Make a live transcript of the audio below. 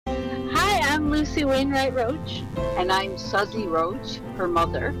I'm Lucy-Wainwright Roche. And I'm Suzzy Roche, her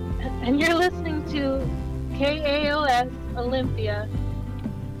mother. And you're listening to KAOS Olympia,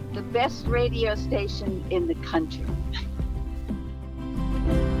 the best radio station in the country.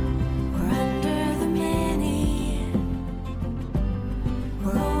 We're under the many,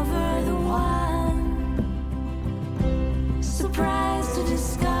 we're over the one. Surprised to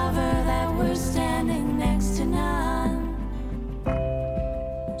discover that we're standing next to none.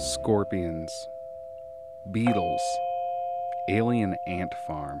 Scorpions, beetles, alien ant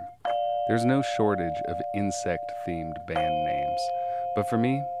farm. There's no shortage of insect-themed band names, but for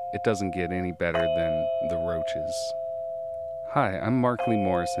me, it doesn't get any better than the Roches. Hi, I'm Mark Lee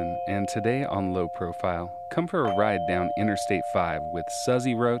Morrison, and today on Low Profile, come for a ride down Interstate 5 with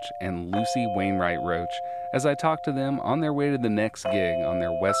Suzzy Roche and Lucy-Wainwright Roche as I talk to them on their way to the next gig on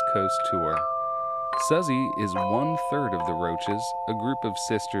their West Coast tour. Suzzy is 1/3 of the Roches, a group of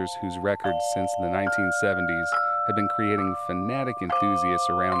sisters whose records since the 1970s have been creating fanatic enthusiasts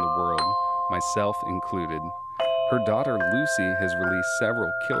around the world, myself included. Her daughter Lucy has released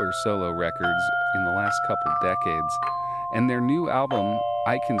several killer solo records in the last couple decades, and their new album,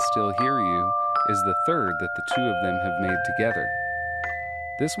 I Can Still Hear You, is the third that the two of them have made together.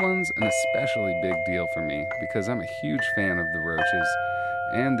 This one's an especially big deal for me because I'm a huge fan of the Roches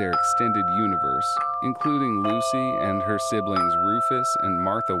and their extended universe, including Lucy and her siblings Rufus and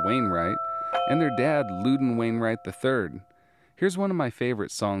Martha Wainwright, and their dad Loudon Wainwright III. Here's one of my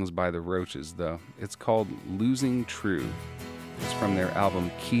favorite songs by the Roches, though. It's called Losing True. It's from their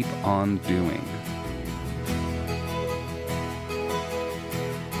album Keep On Doing.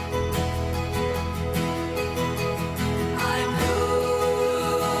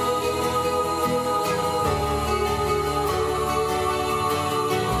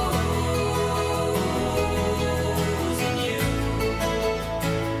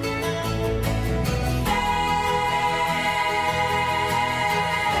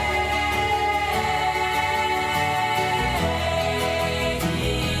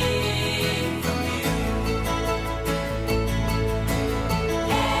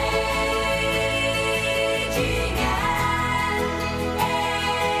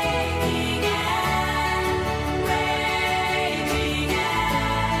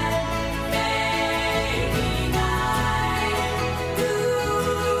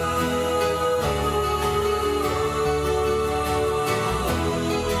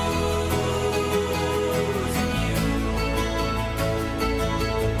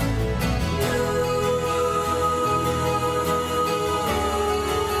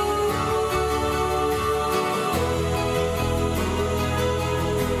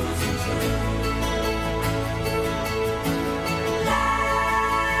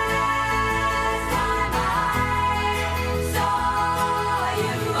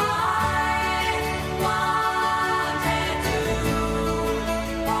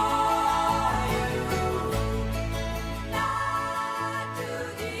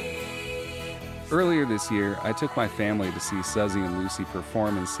 Earlier this year, I took my family to see Suzzy and Lucy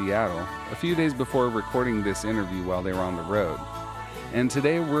perform in Seattle, a few days before recording this interview while they were on the road. And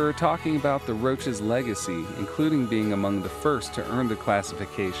today we're talking about the Roches' legacy, including being among the first to earn the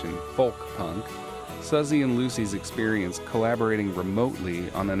classification folk punk, Suzzy and Lucy's experience collaborating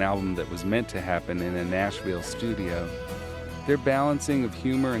remotely on an album that was meant to happen in a Nashville studio, their balancing of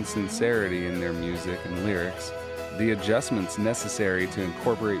humor and sincerity in their music and lyrics, the adjustments necessary to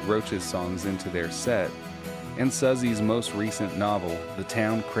incorporate Roches songs into their set, and Suzzy's most recent novel, The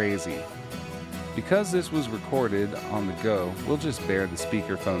Town Crazy. Because this was recorded on the go, we'll just bear the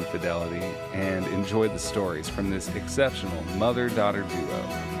speakerphone fidelity and enjoy the stories from this exceptional mother-daughter duo.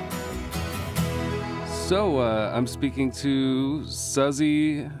 So, I'm speaking to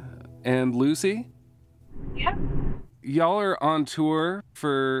Suzzy and Lucy? Yeah. Y'all are on tour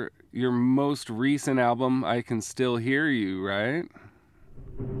for your most recent album, I Can Still Hear You, right?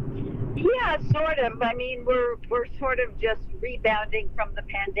 Yeah, sort of. I mean, we're sort of just rebounding from the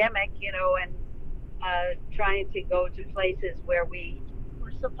pandemic, and trying to go to places where we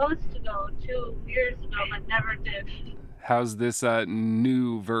We're supposed to go 2 years ago, but never did. How's this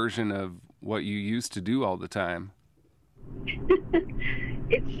new version of what you used to do all the time?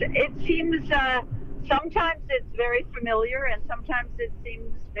 it seems sometimes it's very familiar and sometimes it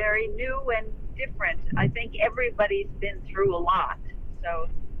seems very new and different. I think everybody's been through a lot, so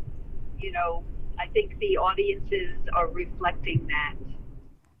I think the audiences are reflecting that.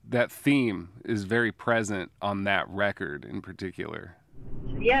 That theme is very present on that record in particular.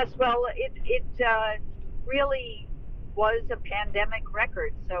 Yes, well, it really was a pandemic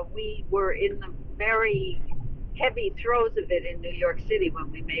record, so we were in the very heavy throes of it in New York City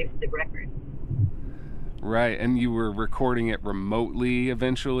when we made the record. Right, and you were recording it remotely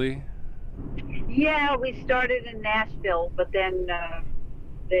eventually? Yeah, we started in Nashville, but then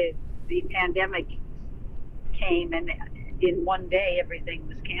the pandemic came, and in one day everything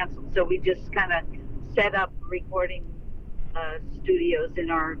was canceled. So we just kind of set up recording studios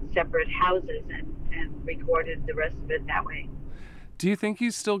in our separate houses and recorded the rest of it that way. Do you think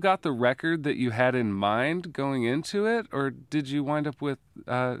you still got the record that you had in mind going into it, or did you wind up with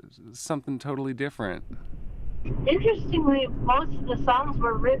something totally different? Interestingly, most of the songs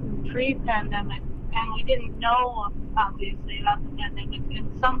were written pre-pandemic, and we didn't know, obviously, about the pandemic,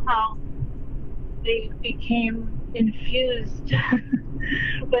 and somehow they became infused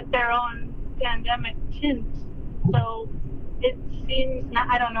with their own pandemic tint. So it seems,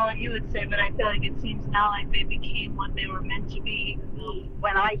 I don't know what you would say, but I feel like it seems now like they became what they were meant to be.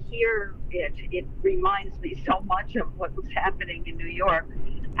 When I hear it, it reminds me so much of what was happening in New York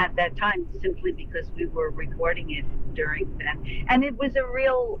at that time, simply because we were recording it during then. And it was a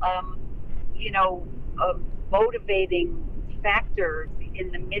real, motivating factor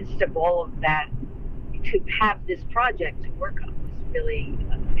in the midst of all of that. To have this project to work on was really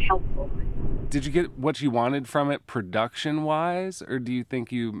helpful. Did you get what you wanted from it production-wise, or do you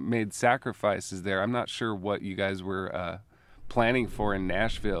think you made sacrifices there? I'm not sure what you guys were planning for in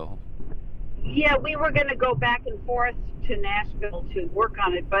Nashville. Yeah, we were going to go back and forth to Nashville to work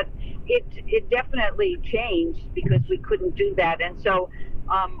on it, but it definitely changed because we couldn't do that. And so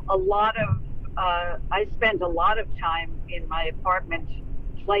I spent a lot of time in my apartment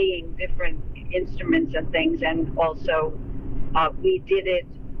playing different instruments and things, and also we did it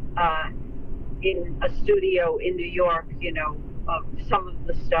in a studio in New York, some of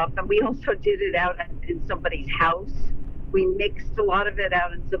the stuff, and we also did it out in somebody's house. We mixed a lot of it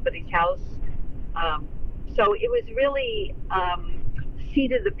out in somebody's house. So it was really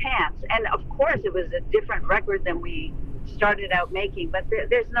seat of the pants. And of course it was a different record than we started out making, but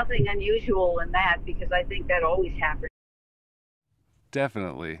there's nothing unusual in that, because I think that always happens.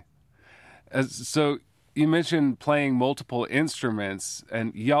 Definitely. So you mentioned playing multiple instruments,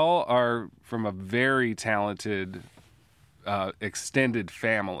 and y'all are from a very talented extended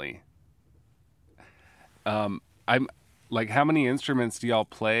family. I'm like, how many instruments do y'all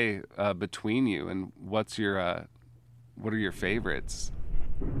play between you, and what are your favorites?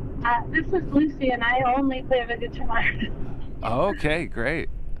 This is Lucy, and I only play the guitar. Okay, great.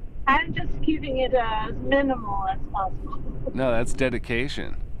 I'm just keeping it as minimal as possible. No, that's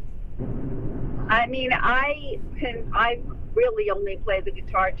dedication. I mean, I really only play the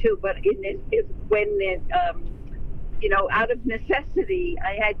guitar too, but out of necessity,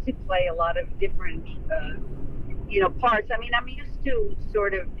 I had to play a lot of different, parts. I mean, I'm used to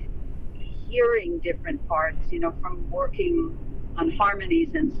sort of hearing different parts, from working on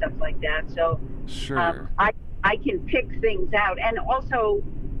harmonies and stuff like that. So sure. I can pick things out, and also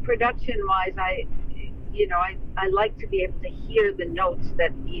production-wise, I like to be able to hear the notes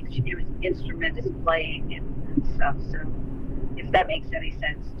that each instrument is playing and stuff. So if that makes any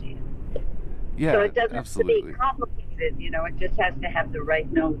sense to you. Yeah, so it doesn't absolutely. have to be complicated, it just has to have the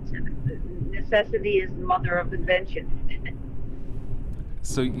right notes, and necessity is the mother of invention.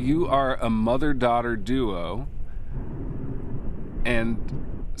 So you are a mother-daughter duo, and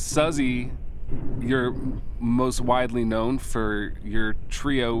Suzzy, you're most widely known for your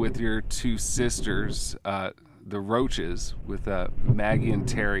trio with your two sisters, the Roches, with Maggie and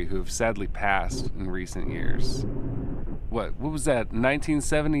Terry, who have sadly passed in recent years. What was that,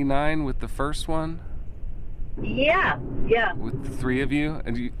 1979 with the first one? Yeah. With the three of you?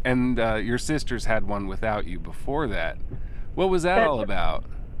 And your sisters had one without you before that. What was that all about?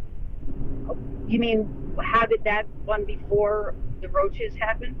 You mean, how did that one before the Roches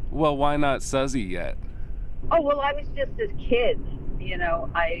happen? Well, why not Suzzy yet? Oh, well, I was just a kid.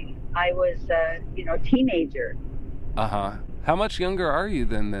 I was a teenager. Uh-huh. How much younger are you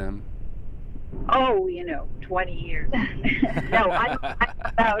than them? Oh, 20 years. No, I'm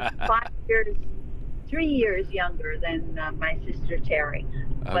about 5 years, 3 years younger than my sister Terry.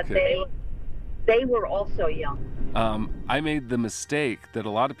 But Okay. they were also young. I made the mistake that a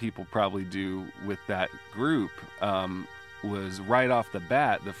lot of people probably do with that group, was right off the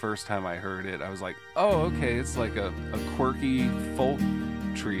bat, the first time I heard it, I was like, oh, okay, it's like a quirky folk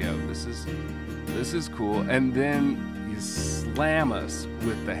trio. This is cool. And then you slam us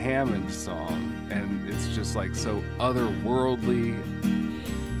with the Hammond song, and it's just like so otherworldly.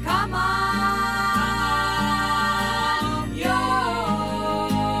 Come on, you're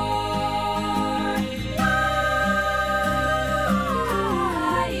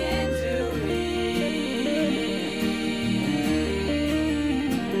lying to me.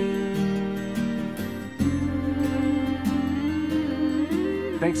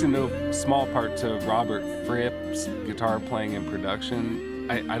 thanks in no small part to Robert Fripp's guitar playing and production,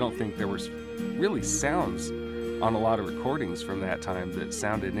 I don't think there was really sounds on a lot of recordings from that time that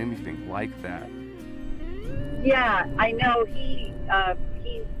sounded anything like that. Yeah, I know. He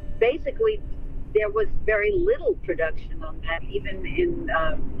basically, there was very little production on that. Even in,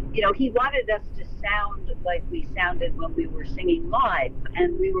 he wanted us to sound like we sounded when we were singing live,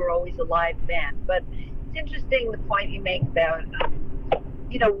 and we were always a live band. But it's interesting the point you make about,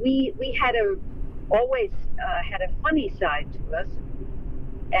 we had always had a funny side to us,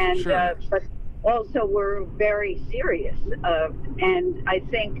 and Sure. but also we're very serious, and I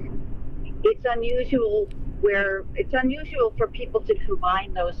think it's unusual for people to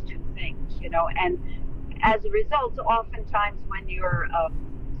combine those two things, and as a result, oftentimes when you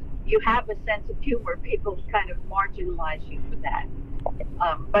have a sense of humor, people kind of marginalize you for that.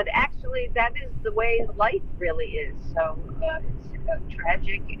 But actually, that is the way life really is. So it's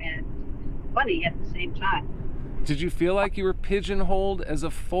tragic and funny at the same time. Did you feel like you were pigeonholed as a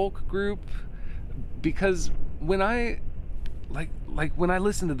folk group? Because when I when I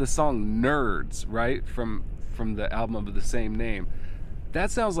listen to the song Nerds, right, from the album of the same name, that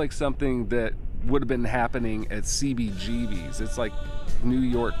sounds like something that would have been happening at CBGB's. It's like New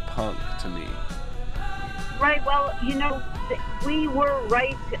York punk to me. Right. Well, we were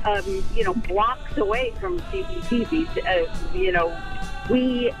right, blocks away from CBGB's.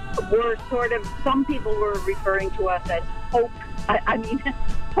 We were sort of, some people were referring to us as folk,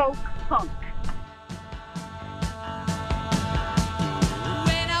 folk punk.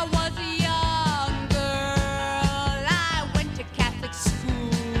 When I was a young girl, I went to Catholic school,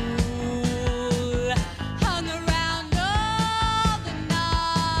 hung around all the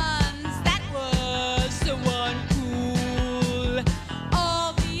nuns, that was so uncool.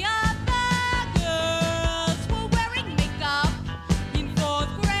 All the other girls were wearing makeup in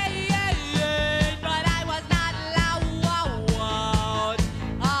 4th grade, but I was not allowed.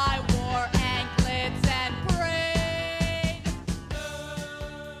 I wore anklets and prayed.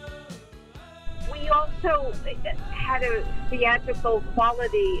 We also had a theatrical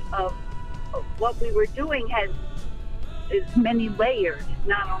quality of what we were doing is many layers,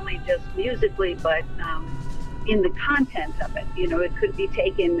 not only just musically, but in the content of it. It could be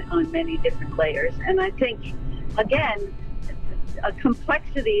taken on many different layers. And I think, again, a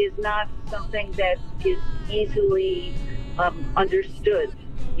complexity is not something that is easily understood,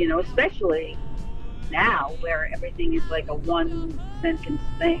 especially now where everything is like a one sentence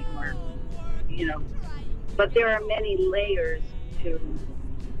thing, or but there are many layers to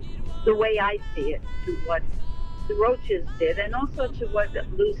the way I see it, to what the Roches did, and also to what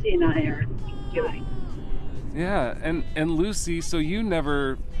Lucy and I are doing. Yeah, and Lucy, so you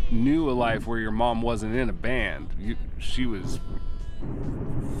never knew a life where your mom wasn't in a band. She was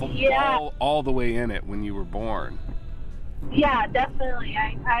all the way in it when you were born. Yeah, definitely.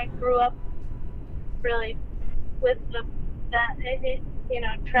 I grew up really with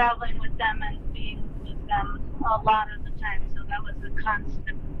traveling with them and being with them a lot of the time. So that was a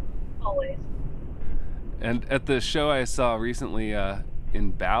constant, always. And at the show I saw recently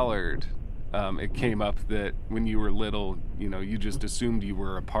in Ballard, it came up that when you were little, you just assumed you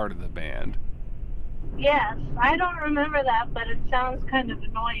were a part of the band. Yes, I don't remember that, but it sounds kind of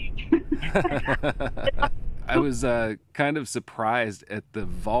annoying. I was kind of surprised at the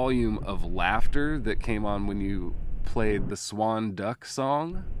volume of laughter that came on when you played the Swan Duck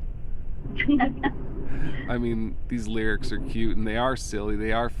song. I mean, these lyrics are cute and they are silly,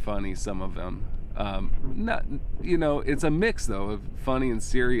 they are funny, some of them. It's a mix though of funny and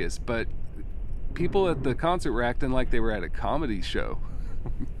serious, but people at the concert were acting like they were at a comedy show.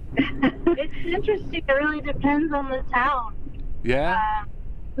 It's interesting. It really depends on the town. Yeah?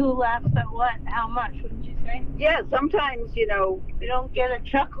 Who laughs at what, how much, wouldn't you say? Yeah, sometimes, You don't get a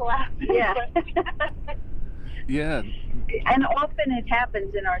chuckle out of it. Yeah. Yeah. And often it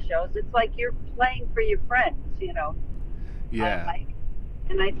happens in our shows. It's like you're playing for your friends, Yeah.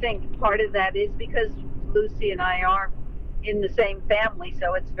 And I think part of that is because Lucy and I are in the same family,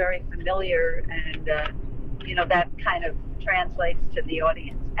 so it's very familiar, and that kind of translates to the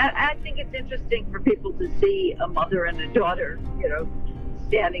audience. I think it's interesting for people to see a mother and a daughter,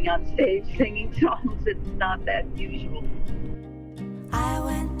 standing on stage singing songs. It's not that usual. I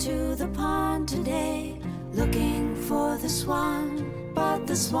went to the pond today looking for the swan, but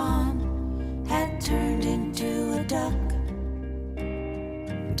the swan had turned into a duck.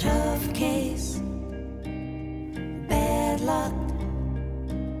 Tough case, bad luck.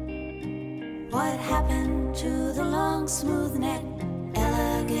 What happened to the long smooth neck,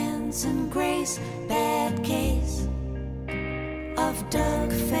 elegance and grace? Bad case of of duck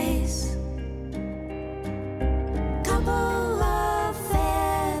face, couple of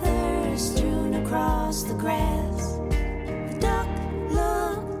feathers strewn across the grass. The duck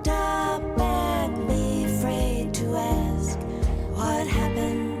looked up at me, afraid to ask what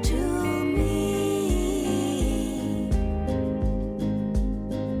happened to me.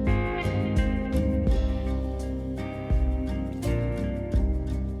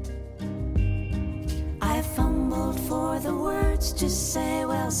 I fumbled for the words to say,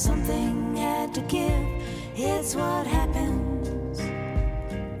 well, something had to give. It's what happens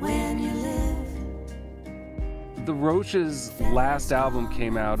when you live. The Roches' last album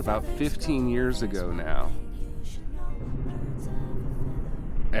came out about 15 years ago now,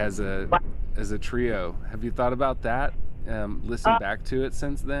 as a trio. Have you thought about that? Listened back to it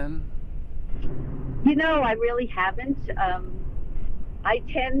since then? You know, I really haven't. I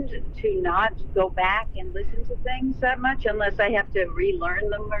tend to not go back and listen to things that much unless I have to relearn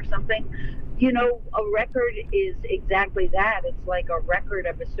them or something. You know, a record is exactly that. It's like a record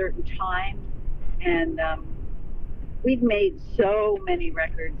of a certain time. And we've made so many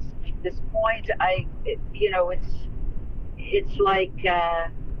records at this point. It's like,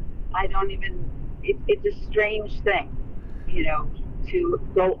 I don't even, it's a strange thing, you know, to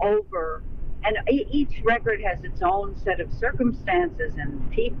go over. And each record has its own set of circumstances and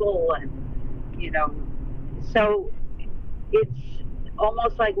people, and, you know, so it's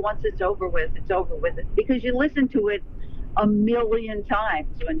almost like once it's over with it, because you listen to it a million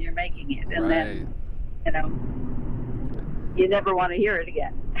times when you're making it, and then, you know, you never want to hear it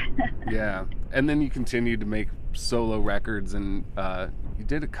again. Yeah, and then you continue to make solo records, and you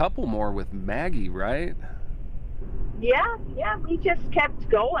did a couple more with Maggie, right? Yeah, we just kept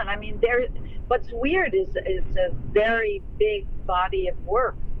going. I mean, what's weird is it's a very big body of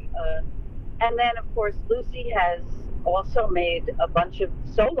work. And then, of course, Lucy has also made a bunch of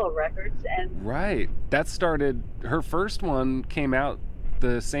solo records. And right. That started, her first one came out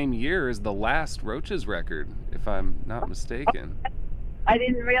the same year as the last Roches record, if I'm not mistaken. I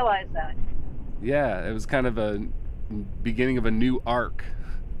didn't realize that. Yeah, it was kind of a beginning of a new arc,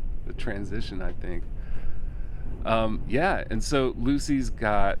 the transition, I think. Yeah, and so Lucy's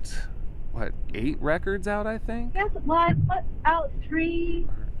got, what, 8 records out, I think? Yes, well, I put out 3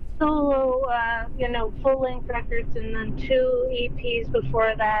 solo, full-length records, and then 2 EPs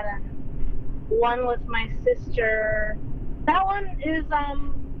before that, and 1 with my sister. That one is,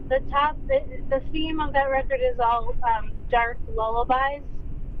 the theme of that record is all dark lullabies.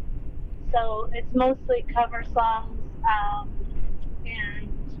 So it's mostly cover songs, and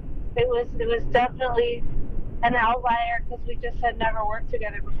it was definitely an outlier because we just had never worked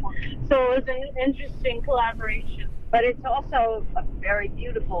together before. So it was an interesting collaboration. But it's also a very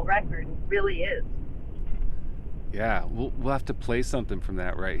beautiful record. It really is. Yeah, we'll have to play something from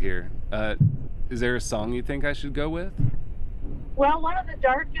that right here. Is there a song you think I should go with? Well, one of the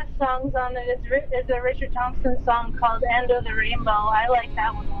darkest songs on it is a Richard Thompson song called End of the Rainbow. I like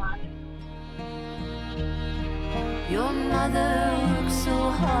that one a lot. Your mother works so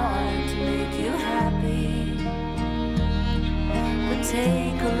hard to make you happy, but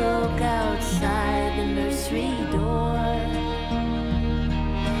take a look outside the nursery door.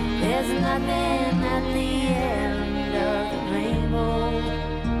 There's nothing at the end of the rainbow.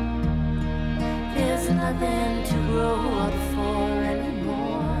 There's nothing to grow up for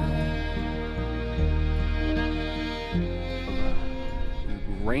anymore.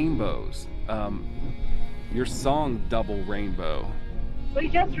 Rainbows. Your song Double Rainbow. We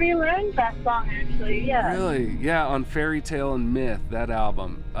just relearned that song, actually, yeah. Really? Yeah, on Fairy Tale and Myth, that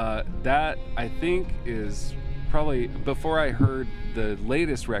album. That, I think, is probably, before I heard the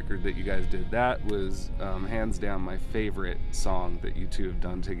latest record that you guys did, that was hands down my favorite song that you two have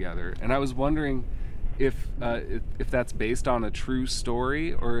done together. And I was wondering if that's based on a true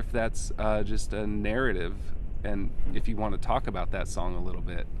story or if that's just a narrative, and if you want to talk about that song a little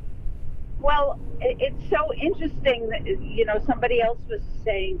bit. Well, it's so interesting that, you know, somebody else was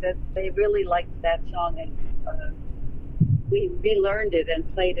saying that they really liked that song, and we relearned it and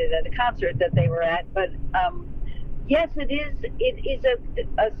played it at a concert that they were at. But yes, it is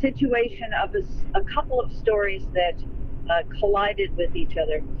a situation of a couple of stories that collided with each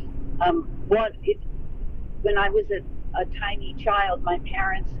other. When I was a tiny child, my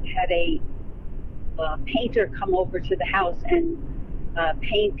parents had a painter come over to the house and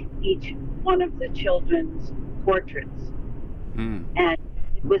paint each one of the children's portraits. And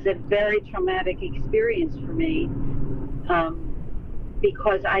it was a very traumatic experience for me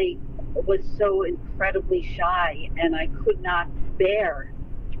because I was so incredibly shy and I could not bear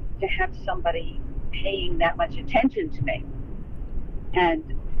to have somebody paying that much attention to me.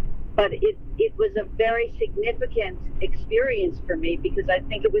 But it was a very significant experience for me because I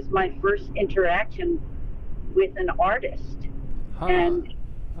think it was my first interaction with an artist. Huh. And,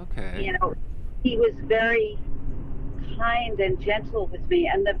 okay. you know, he was very kind and gentle with me.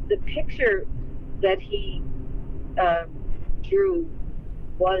 And the picture that he drew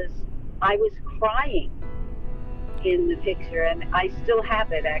was, I was crying in the picture, and I still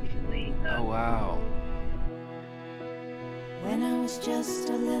have it, actually. Oh, wow. When I was just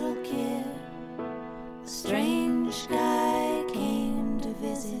a little kid, a strange guy came to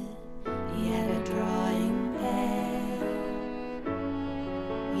visit. He had a drawing pad.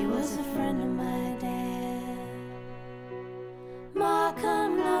 He was a friend of my dad. Ma,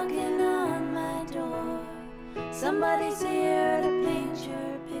 come knocking on my door. Somebody's here to paint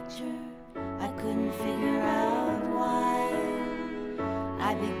your picture. I couldn't figure out why.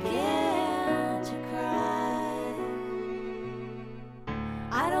 I began to cry.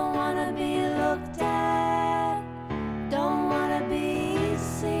 I don't wanna be looked at, don't wanna be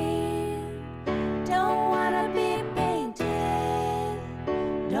seen, don't wanna be painted,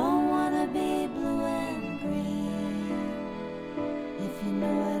 don't wanna be blue and green, if you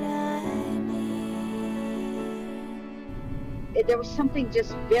know what I mean. There was something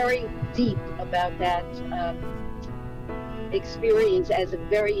just very deep about that experience as a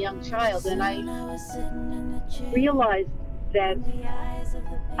very young child, and I realized that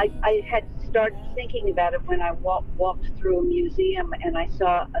I had started thinking about it when I walked through a museum, and I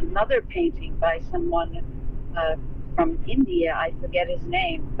saw another painting by someone from India. I forget his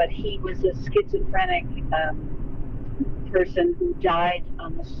name, but he was a schizophrenic person who died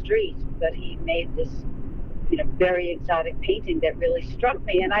on the street, but he made this, you know, very exotic painting that really struck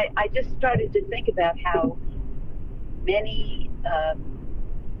me. And I just started to think about how many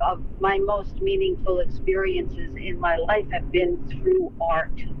of my most meaningful experiences in my life have been through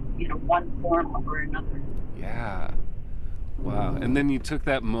art, you know, one form or another. Yeah. Wow. And then you took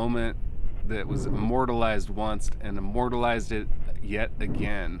that moment that was immortalized once and immortalized it yet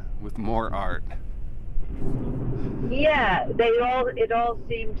again with more art. Yeah, it all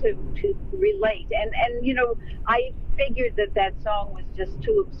seemed to relate. And you know, I figured that song was just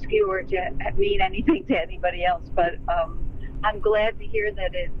too obscure to mean anything to anybody else, but I'm glad to hear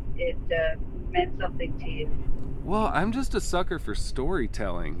that it meant something to you. Well, I'm just a sucker for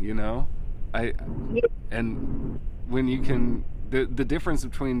storytelling, you know? And when you can, the difference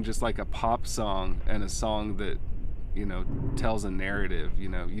between just like a pop song and a song that, you know, tells a narrative, you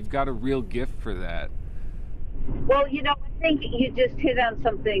know, you've got a real gift for that. Well, you know, I think you just hit on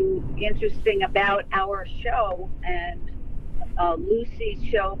something interesting about our show, and Lucy's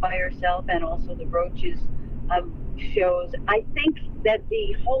show by herself, and also the Roches shows. I think that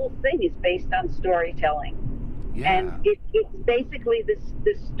the whole thing is based on storytelling. Yeah. And it's basically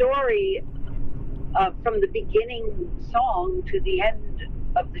the story from the beginning song to the end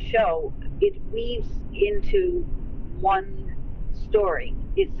of the show. It weaves into one story.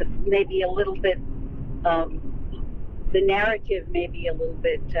 It's maybe a little bit, the narrative may be a little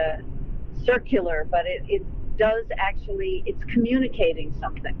bit circular, but it does actually, it's communicating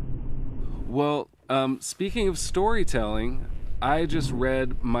something. Well, speaking of storytelling, I just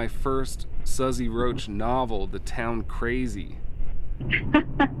read my first Suzzy Roche novel, The Town Crazy.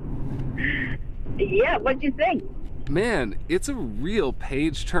 Yeah, what'd you think? Man, it's a real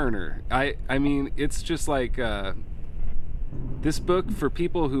page turner. I mean, it's just like this book, for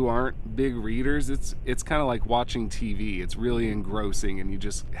people who aren't big readers, it's kind of like watching TV. It's really engrossing, and you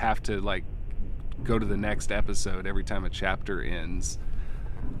just have to like go to the next episode every time a chapter ends.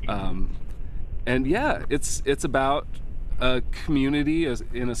 And yeah, it's about a community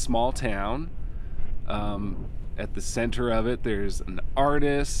in a small town. At the center of it, there's an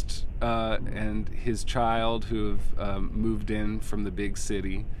artist and his child who have moved in from the big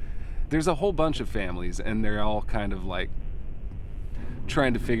city. There's a whole bunch of families, and they're all kind of like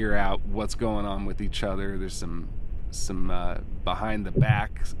trying to figure out what's going on with each other. There's some behind the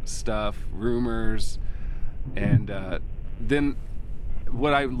back stuff, rumors, and then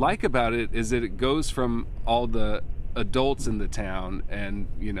what I like about it is that it goes from all the adults in the town and,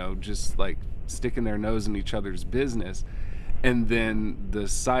 you know, just like sticking their nose in each other's business, and then the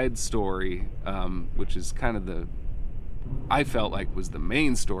side story, which is kind of I felt like was the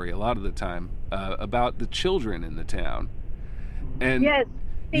main story a lot of the time, about the children in the town. And yes,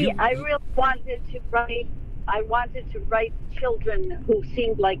 see, I really wanted to write children who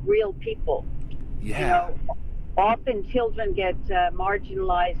seemed like real people. Yeah. You know, often children get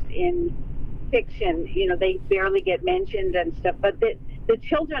marginalized in fiction. You know, they barely get mentioned and stuff, but the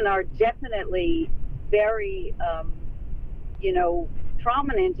children are definitely very you know,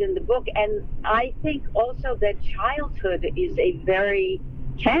 prominent in the book. And I think also that childhood is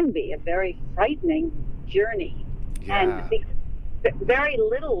can be a very frightening journey. Yeah. And very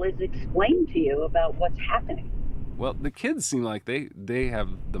little is explained to you about what's happening. Well, the kids seem like they have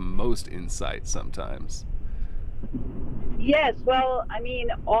the most insight sometimes. Yes, well, I mean,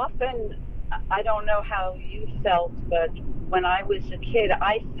 often, I don't know how you felt, but when I was a kid,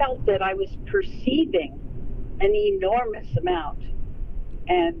 I felt that I was perceiving an enormous amount,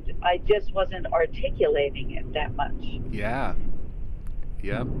 and I just wasn't articulating it that much. Yeah.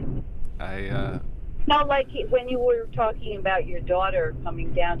 Yep. Now, like when you were talking about your daughter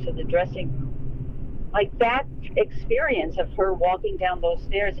coming down to the dressing room, like that experience of her walking down those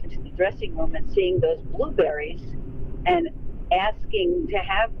stairs into the dressing room and seeing those blueberries and asking to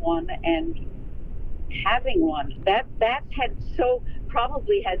have one and having one, that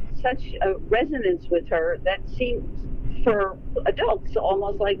probably had such a resonance with her that seems for adults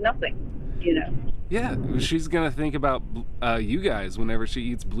almost like nothing, you know. Yeah, she's gonna think about you guys whenever she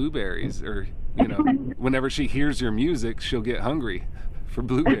eats blueberries, or you know, whenever she hears your music, she'll get hungry for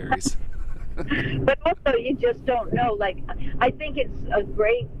blueberries. But also, you just don't know. Like, I think it's a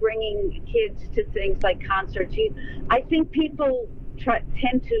great bringing kids to things like concerts. I think people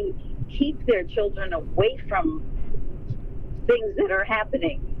tend to keep their children away from things that are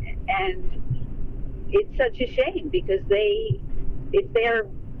happening, and it's such a shame because if they're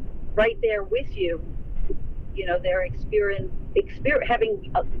right there with you, you know, they're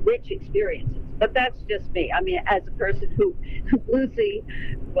having rich experiences. But that's just me. I mean, as a person who Lucy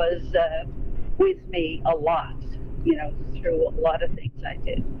was with me a lot, you know, through a lot of things I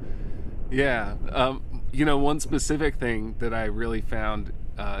did. Yeah. You know, one specific thing that I really found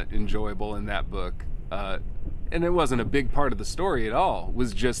enjoyable in that book, and it wasn't a big part of the story at all,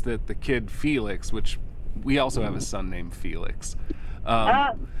 was just that the kid Felix, which we also have a son named Felix,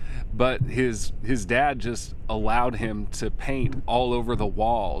 but his dad just allowed him to paint all over the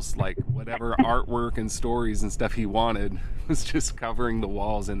walls, like whatever artwork and stories and stuff he wanted was just covering the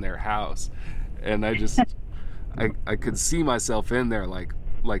walls in their house. And I could see myself in there, like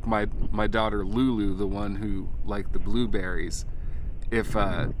my daughter Lulu, the one who liked the blueberries. If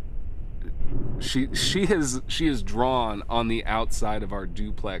she has drawn on the outside of our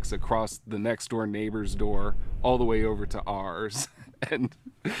duplex across the next door neighbor's door all the way over to ours, and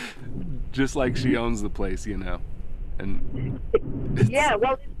just like she owns the place, you know. And yeah,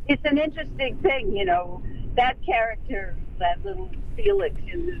 well, it's an interesting thing, you know. That character, that little Felix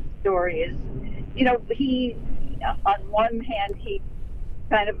in the story is, you know, he, on one hand, he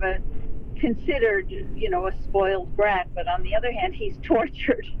kind of considered, you know, a spoiled brat, but on the other hand, he's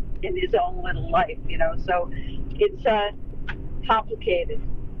tortured in his own little life, you know, so it's complicated.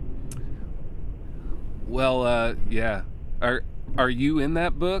 Well, yeah. Are you in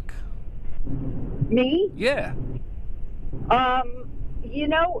that book? Me? Yeah. You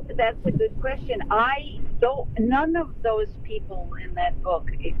know, that's a good question. None of those people in that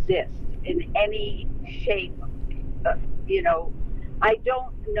book exist in any shape. You know, I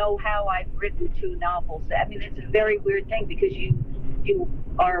don't know how I've written 2 novels. I mean, it's a very weird thing because you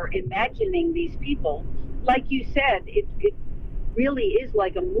are imagining these people. Like you said, it really is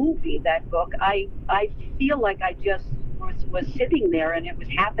like a movie, that book. I feel like I just was sitting there and it was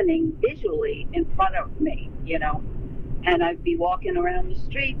happening visually in front of me, you know. And I'd be walking around the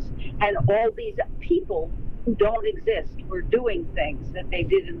streets and all these people who don't exist were doing things that they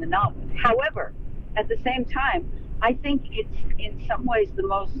did in the novel. However, at the same time, I think it's in some ways the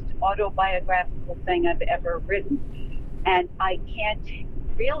most autobiographical thing I've ever written. And I can't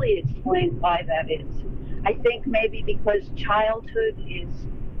really explain why that is. I think maybe because childhood is,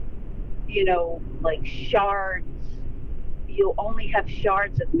 you know, like shards. You only have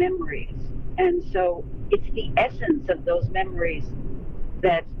shards of memories. And so it's the essence of those memories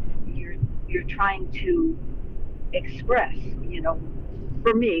that you're trying to express, you know.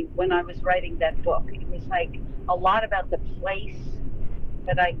 For me, when I was writing that book, it was like a lot about the place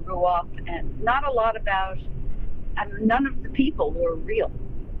that I grew up, and not a lot about, and none of the people were real,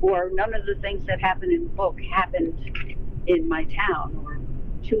 or none of the things that happened in the book happened in my town or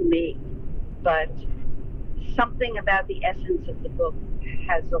to me. But something about the essence of the book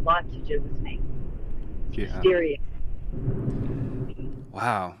has a lot to do with me. Yeah. Mysterious.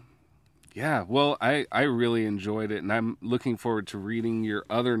 Wow. Yeah, well, I really enjoyed it, and I'm looking forward to reading your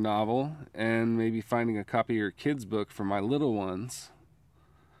other novel and maybe finding a copy of your kids' book for my little ones.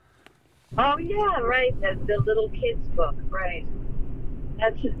 Oh, yeah, right, the little kids' book, right.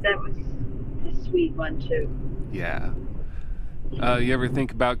 That was a sweet one, too. Yeah. You ever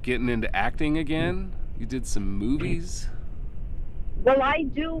think about getting into acting again? You did some movies? Well, I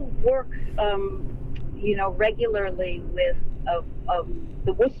do work, regularly with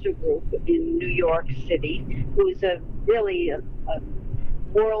the Worcester Group in New York City, who's a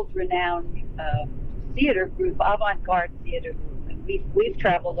world-renowned theater group, avant-garde theater group, and we've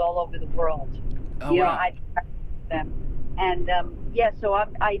traveled all over the world. Oh, wow. I travel with them, and so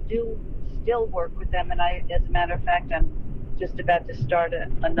I do still work with them, and as a matter of fact, I'm just about to start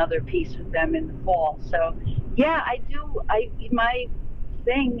another piece with them in the fall. So, yeah, I do. My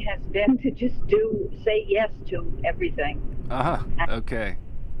thing has been to just say yes to everything. Okay,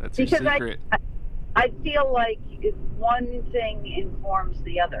 that's your secret. I feel like one thing informs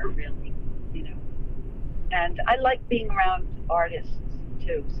the other, really, and I like being around artists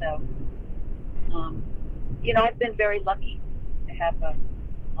too. So, I've been very lucky to have a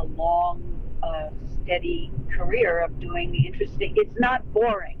long, steady career of doing interesting. It's not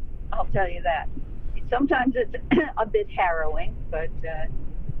boring, I'll tell you that. Sometimes it's a bit harrowing, but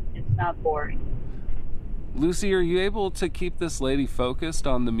it's not boring. Lucy, are you able to keep this lady focused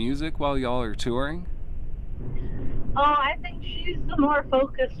on the music while y'all are touring? Oh, I think she's the more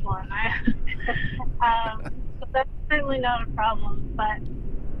focused one. So that's certainly not a problem, but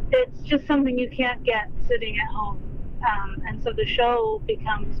it's just something you can't get sitting at home. And so the show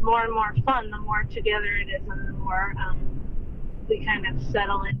becomes more and more fun the more together it is, and the more we kind of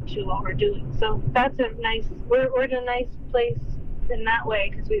settle into what we're doing. So that's we're in a nice place in that way,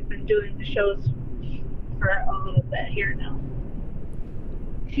 because we've been doing the shows for a little bit here now.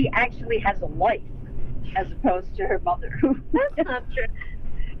 She actually has a life, as opposed to her mother. That's not true.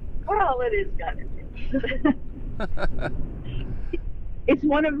 Well, it is kind of. It's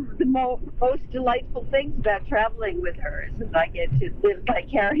one of the most delightful things about traveling with her, is that I get to live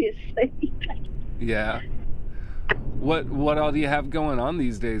vicariously. Yeah. What all do you have going on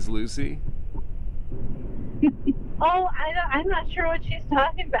these days, Lucy? Oh, I'm not sure what she's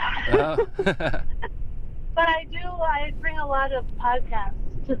talking about. But I bring a lot of podcasts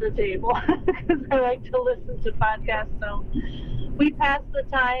to the table, because I like to listen to podcasts. So we pass the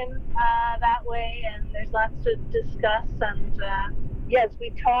time that way, and there's lots to discuss. And yes, we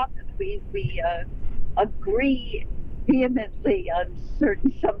talk. We agree vehemently on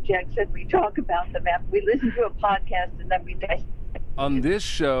certain subjects, and we talk about them. We listen to a podcast, and then we dissect. On this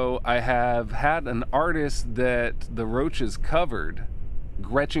show, I have had an artist that the Roches covered,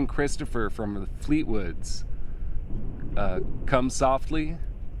 Gretchen Christopher from the Fleetwoods. Come Softly.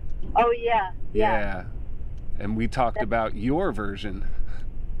 Oh, yeah. Yeah. And we talked about your version.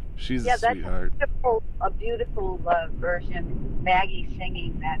 She's a sweetheart. That's a beautiful version. Maggie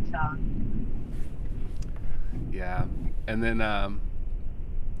singing that song. Yeah. And then,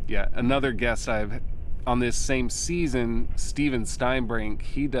 another guest I've on this same season, Steven Steinbrink,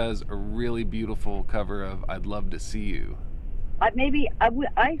 he does a really beautiful cover of I'd Love to See You. I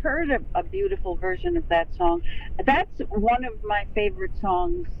heard a beautiful version of that song. That's one of my favorite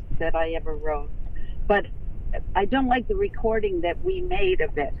songs that I ever wrote. But I don't like the recording that we made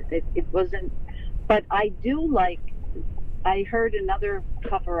of it. It wasn't, but I do like, I heard another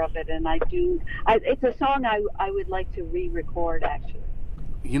cover of it, and it's a song I would like to re-record, actually.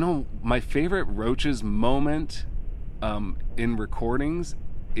 You know, my favorite Roches moment in recordings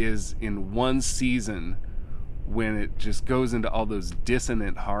is in one season when it just goes into all those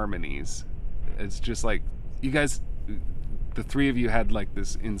dissonant harmonies. It's just like, you guys, the three of you had like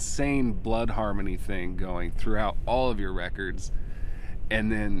this insane blood harmony thing going throughout all of your records,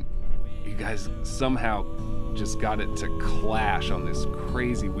 and then you guys somehow just got it to clash on this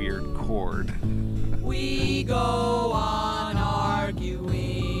crazy weird chord. We go on arguing,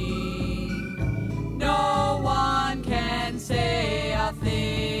 no one can say a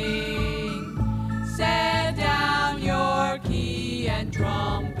thing. Set down your key and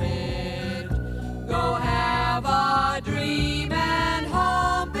trumpet, go have a dream and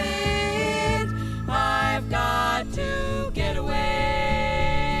hump it. I've got to get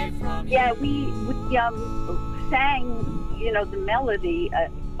away from you. Yeah, we sang, the melody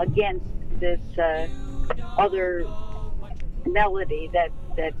against this other melody that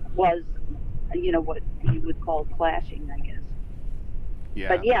was, what you would call clashing, I guess. Yeah.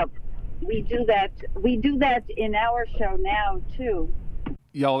 But yeah, we do that in our show now too.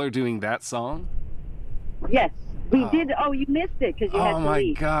 Y'all are doing that song? Yes, we did. Oh, you missed it because you had to leave. Oh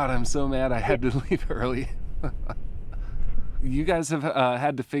my God, I'm so mad I had to leave early. You guys have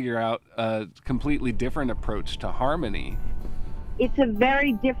had to figure out a completely different approach to harmony. It's a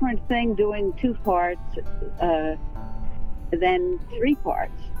very different thing doing two parts than three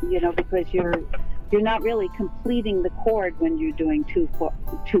parts, because you're you're not really completing the chord when you're doing two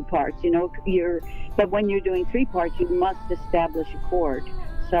parts, you know. But when you're doing 3 parts, you must establish a chord.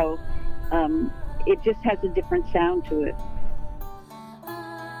 So it just has a different sound to it.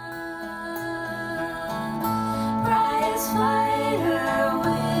 Prize fighter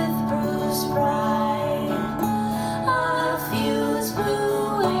with Bruce Bride, a fuse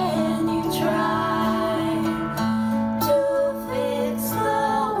blew when you tried to fix the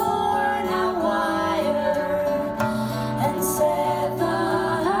worn out wire and set the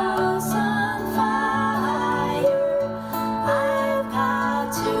house on fire. I've got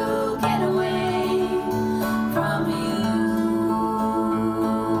to get away from you.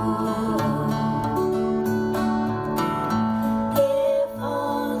 If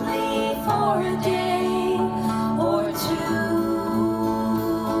only for a day or two.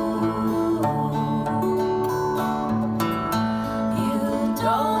 You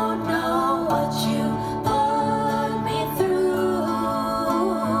don't know what you put me through.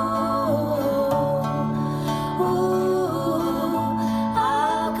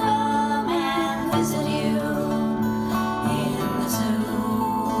 I'll come and visit you in the zoo.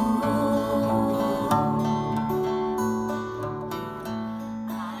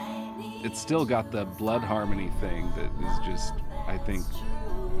 I need It's still got the blood harmony thing that is just, I think,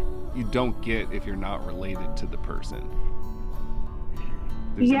 you don't get if you're not related to the person.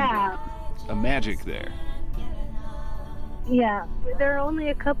 There's Yeah. a magic there. Yeah, there are only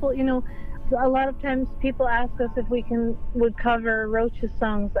a couple, you know, a lot of times people ask us if we would cover Roches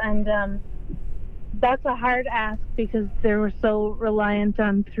songs, and that's a hard ask because they were so reliant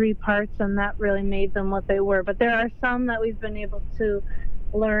on 3 parts, and that really made them what they were. But there are some that we've been able to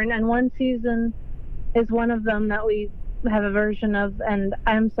learn, and One Season is one of them that we have a version of, and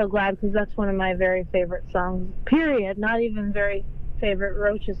I'm so glad because that's one of my very favorite songs, period. Not even very favorite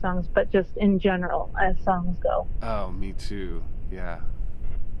Roches songs, but just in general as songs go. Oh, me too. Yeah.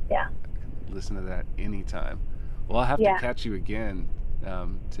 Yeah. I can listen to that anytime. Well, I'll have Yeah. to catch you again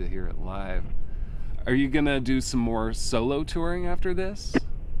to hear it live. Are you going to do some more solo touring after this?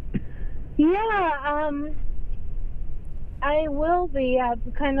 Yeah, I will be. I'm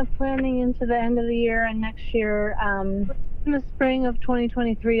kind of planning into the end of the year and next year. In the spring of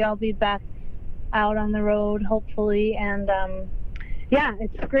 2023, I'll be back out on the road, hopefully. And yeah,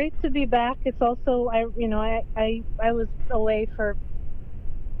 it's great to be back. It's also, I was away for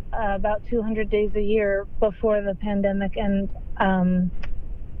about 200 days a year before the pandemic, and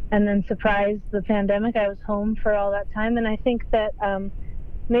then surprised the pandemic, I was home for all that time. And I think that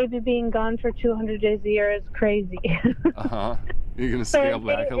maybe being gone for 200 days a year is crazy. Uh-huh. You're going to scale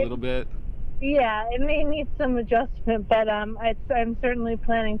back a little bit? Yeah, it may need some adjustment, but I'm certainly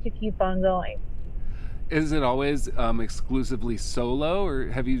planning to keep on going. Is it always exclusively solo, or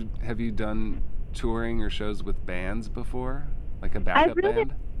have you done touring or shows with bands before? Like a backup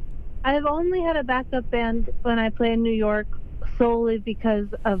band? I've only had a backup band when I play in New York, solely because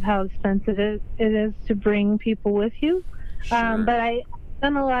of how expensive it is to bring people with you. Sure. But I've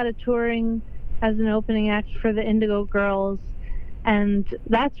done a lot of touring as an opening act for the Indigo Girls, and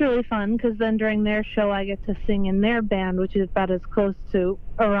that's really fun because then during their show I get to sing in their band, which is about as close to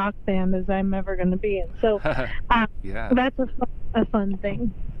a rock band as I'm ever going to be in. So yeah, that's a fun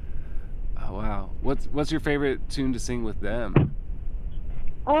thing. Oh wow, what's your favorite tune to sing with them?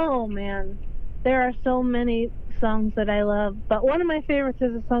 Oh man, there are so many songs that I love, but one of my favorites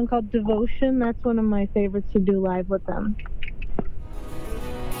is a song called Devotion. That's one of my favorites to do live with them.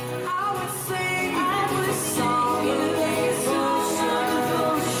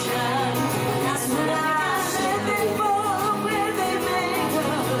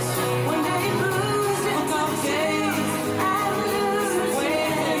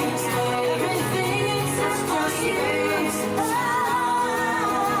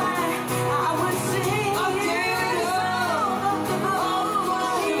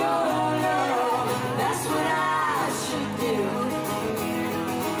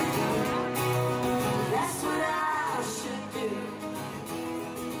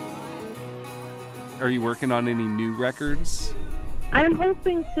 Are you working on any new records? I'm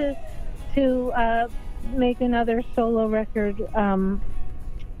hoping to make another solo record,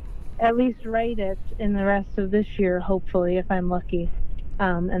 at least write it in the rest of this year, hopefully, if I'm lucky,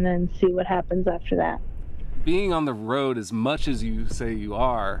 and then see what happens after that. Being on the road as much as you say you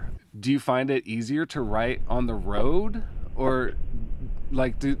are, do you find it easier to write on the road? Or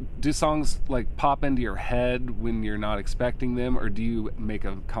like do songs like pop into your head when you're not expecting them, or do you make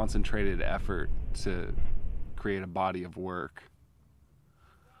a concentrated effort to create a body of work?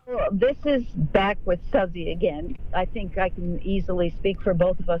 Well, this is back with Suzzy again. I think I can easily speak for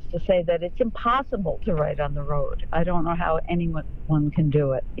both of us to say that it's impossible to write on the road. I don't know how anyone can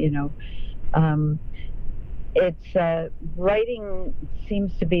do it, you know. It's writing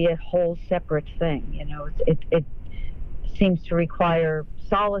seems to be a whole separate thing, you know. It seems to require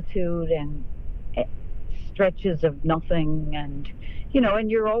solitude and stretches of nothing, and you know, and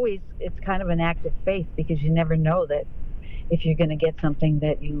it's kind of an act of faith, because you never know that if you're going to get something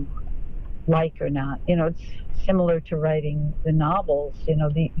that you like or not. You know, it's similar to writing the novels. You know,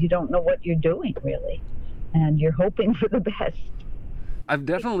 you don't know what you're doing really, and you're hoping for the best. I've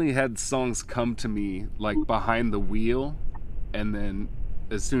definitely had songs come to me like behind the wheel, and then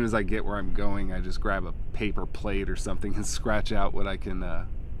as soon as I get where I'm going, I just grab a paper plate or something and scratch out what I can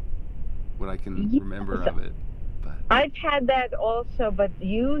remember of it. But I've had that also, but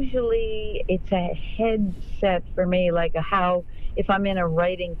usually it's a headset for me, like if I'm in a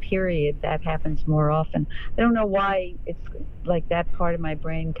writing period, that happens more often. I don't know why. It's like that part of my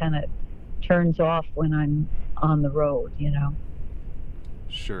brain kind of turns off when I'm on the road, you know.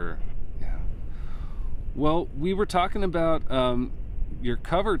 Sure, yeah. Well, we were talking about your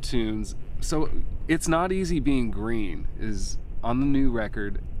cover tunes. So It's Not Easy Being Green is on the new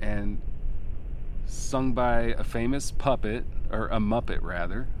record and sung by a famous puppet, or a Muppet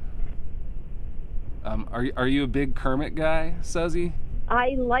rather. Are you a big Kermit guy, Suzzy?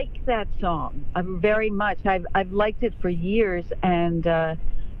 I like that song very much. I've liked it for years, and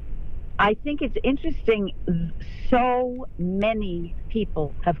I think it's interesting. So many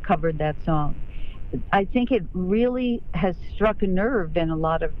people have covered that song. I think it really has struck a nerve in a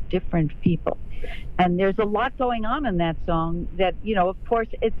lot of different people. And there's a lot going on in that song that, you know, of course,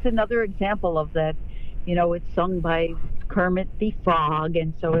 it's another example of that. You know, it's sung by Kermit the Frog,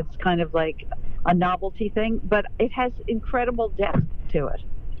 and so it's kind of like a novelty thing, but it has incredible depth to it.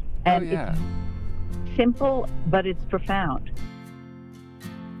 And it's simple, but it's profound.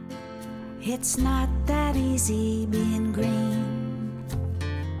 It's not that easy being green,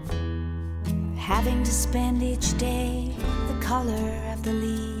 having to spend each day the color of the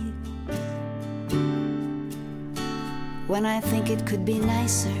leaves, when I think it could be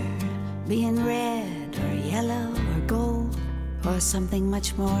nicer being red or yellow or gold, or something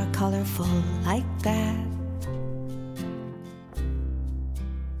much more colorful like that.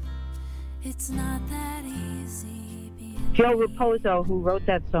 It's not that easy being... Joe Raposo, who wrote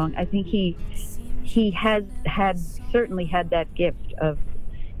that song, I think he certainly had that gift of,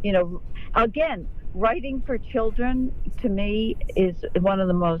 you know, again, writing for children to me is one of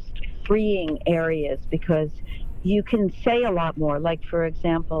the most freeing areas, because you can say a lot more. Like, for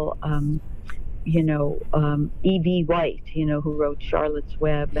example, you know, E.B. White, you know, who wrote Charlotte's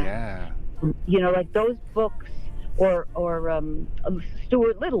Web. Yeah. And, you know, like those books, or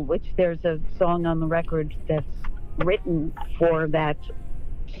Stuart Little, which there's a song on the record that's written for that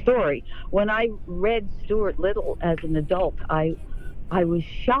story. When I read Stuart Little as an adult, I was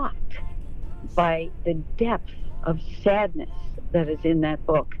shocked by the depth of sadness that is in that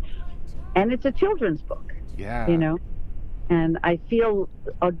book. And it's a children's book. Yeah. You know? And I feel,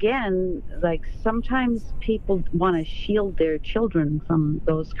 again, like sometimes people want to shield their children from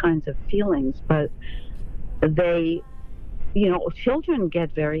those kinds of feelings, but they, you know, children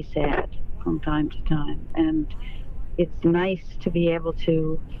get very sad from time to time. And it's nice to be able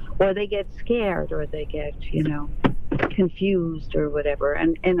to, or they get scared, or they get, you know, confused or whatever.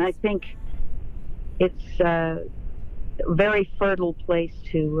 And I think it's a very fertile place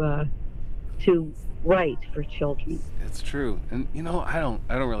to write for children. It's true. And you know, I don't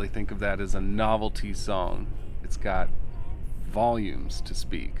really think of that as a novelty song. It's got volumes to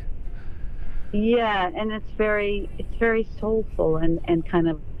speak. Yeah, and it's very soulful and kind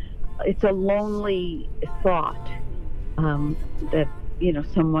of, it's a lonely thought that, you know,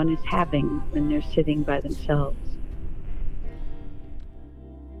 someone is having when they're sitting by themselves.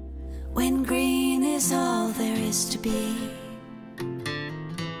 When green is all there is to be,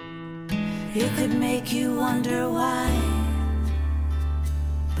 it could make you wonder why.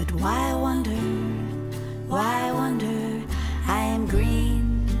 But why wonder? Why wonder? I am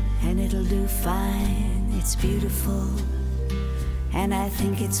green and it'll do fine. It's beautiful and I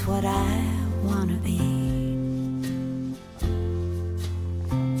think it's what I wanna be.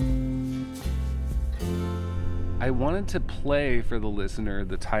 I wanted to play for the listener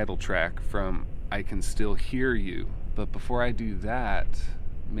the title track from I Can Still Hear You, but before I do that,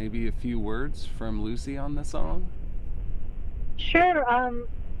 maybe a few words from Lucy on the song? Sure.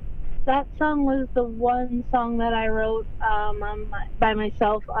 That song was the one song that I wrote by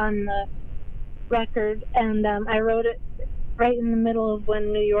myself on the record, and I wrote it right in the middle of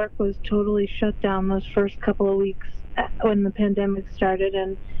when New York was totally shut down those first couple of weeks when the pandemic started.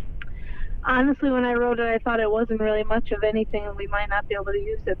 And honestly, when I wrote it, I thought it wasn't really much of anything and we might not be able to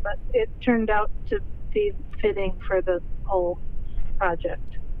use it, but it turned out to be fitting for the whole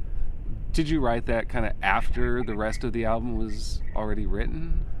project. Did you write that kind of after the rest of the album was already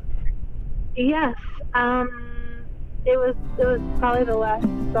written? Yes. It was probably the last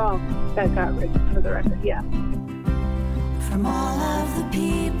song that got written for the record, yeah. From all of the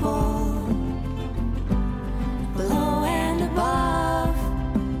people below and above,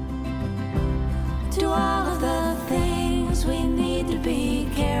 to all of the things we need to be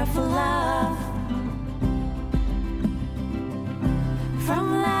careful of.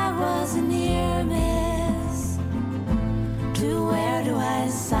 From that was a near miss to where do I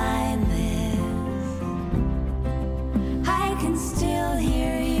sign this? I can still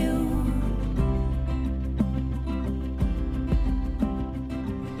hear you.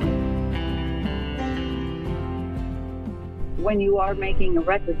 When you are making a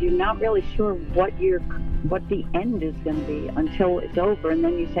record, you're not really sure what the end is going to be until it's over, and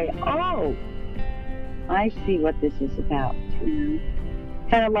then you say, "Oh, I see what this is about." You know?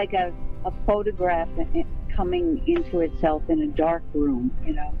 Kind of like a photograph coming into itself in a dark room.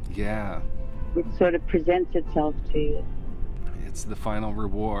 You know? Yeah. It sort of presents itself to you. It's the final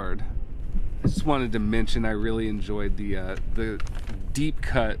reward. I just wanted to mention I really enjoyed the deep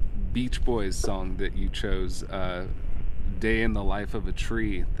cut Beach Boys song that you chose, Day in the Life of a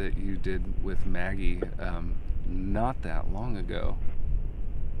Tree, that you did with Maggie not that long ago.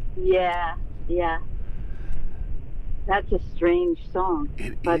 Yeah. That's a strange song.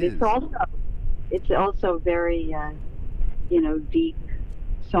 But it's also very deep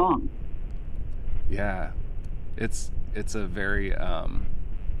song. Yeah. It's a very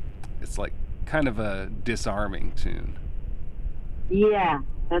it's like kind of a disarming tune. Yeah,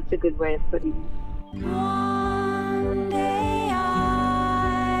 that's a good way of putting it. One day I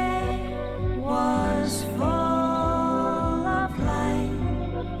was full of light.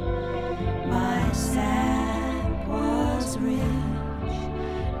 My sap was rich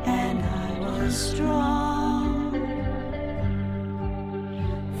and I was strong.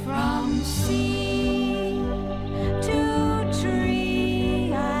 From sea to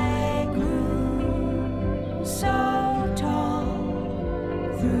tree I grew so tall.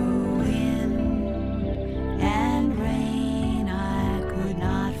 Through wind and rain I could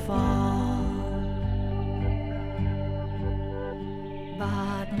not fall.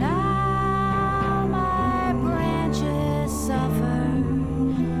 But now my branches suffer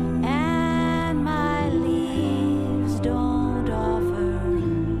and my leaves don't offer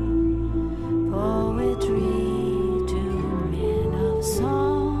poetry to men of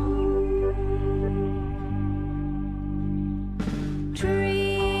song.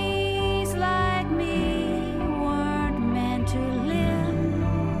 Trees like me weren't meant to live.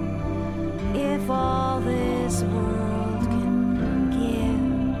 If all this world can give,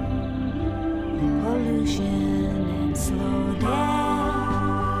 pollution and slow death,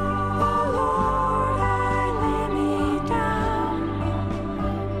 oh Lord, I lay me down.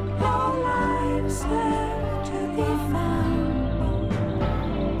 No lives left to be found.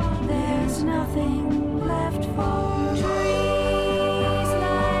 There's nothing left for trees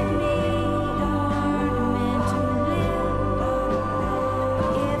like me aren't meant to live.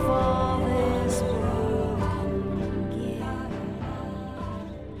 If all this world can give,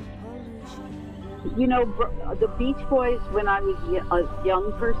 pollution. You know, the Beach Boys, when I was a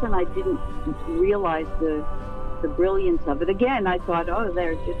young person, I didn't realize the brilliance of it. Again, I thought, oh,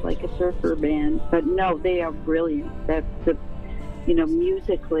 they're just like a surfer band. But no, they are brilliant.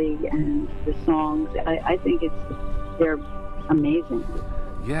 Musically and the songs, I think they're amazing.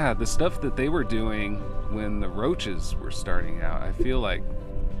 Yeah, the stuff that they were doing when the Roches were starting out, I feel like,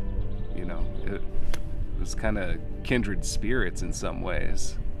 it was kind of kindred spirits in some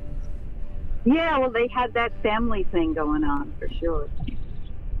ways. Yeah, well, they had that family thing going on, for sure.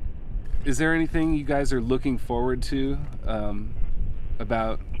 Is there anything you guys are looking forward to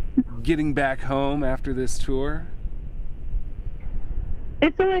about getting back home after this tour?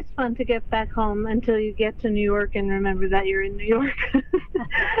 It's always fun to get back home until you get to New York and remember that you're in New York.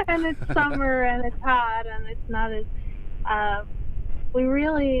 And it's summer and it's hot and it's not as... we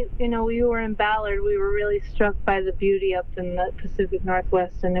really, we were in Ballard. We were really struck by the beauty up in the Pacific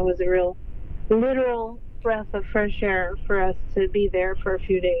Northwest, and it was a real literal breath of fresh air for us to be there for a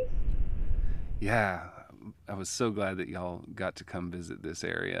few days. Yeah, I was so glad that y'all got to come visit this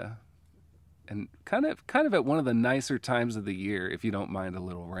area. And kind of at one of the nicer times of the year, if you don't mind a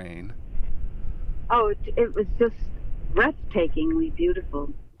little rain. Oh, it was just breathtakingly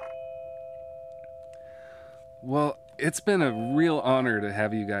beautiful. Well, it's been a real honor to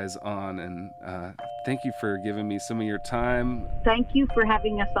have you guys on, and thank you for giving me some of your time. Thank you for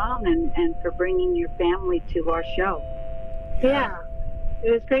having us on and for bringing your family to our show. Yeah,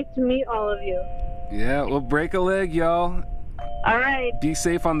 it was great to meet all of you. Yeah, well, break a leg, y'all. All right. Be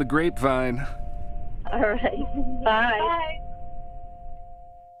safe on the grapevine. All right. Bye. Bye.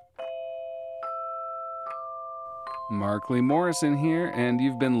 Mark Lee Morrison here, and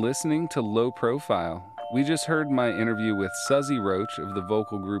you've been listening to Low Profile. We just heard my interview with Suzzy Roche of the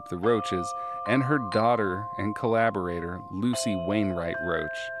vocal group The Roches and her daughter and collaborator, Lucy-Wainwright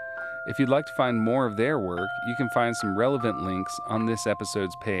Roche. If you'd like to find more of their work, you can find some relevant links on this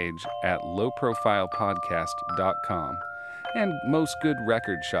episode's page at lowprofilepodcast.com, and most good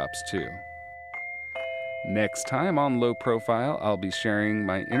record shops too. Next time on Low Profile, I'll be sharing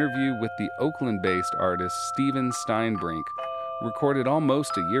my interview with the Oakland-based artist Steven Steinbrink, recorded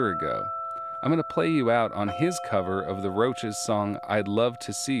almost a year ago. I'm going to play you out on his cover of the Roches song I'd Love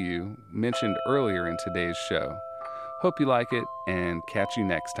to See You, mentioned earlier in today's show. Hope you like it, and catch you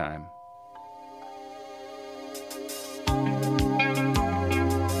next time.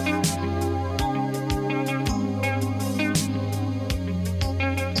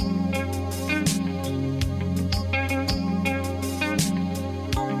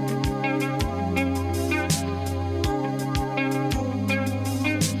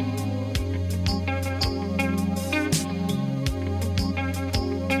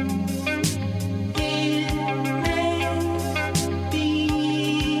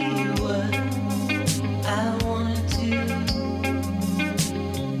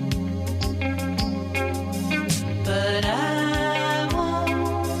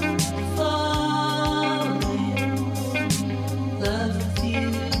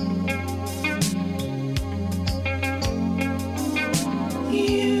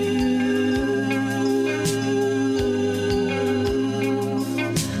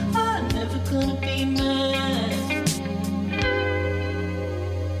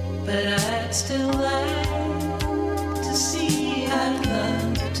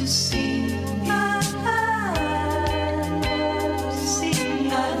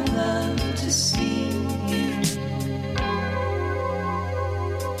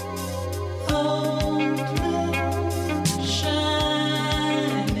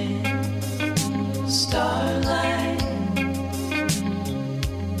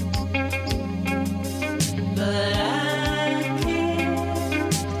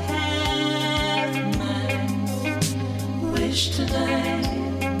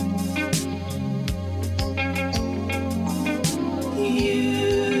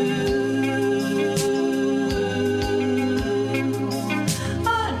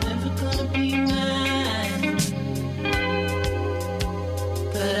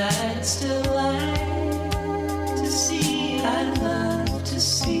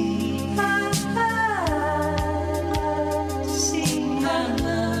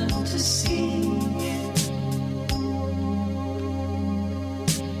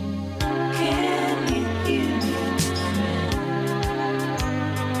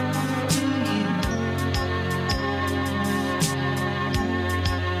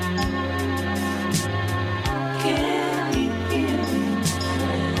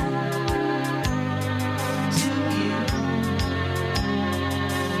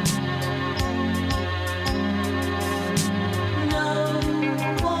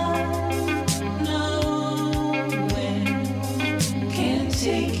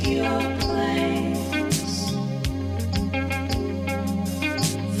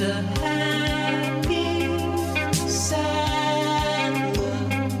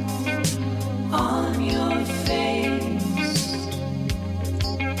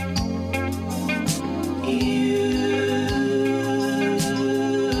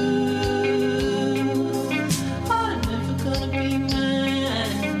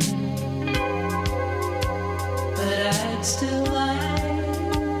 Still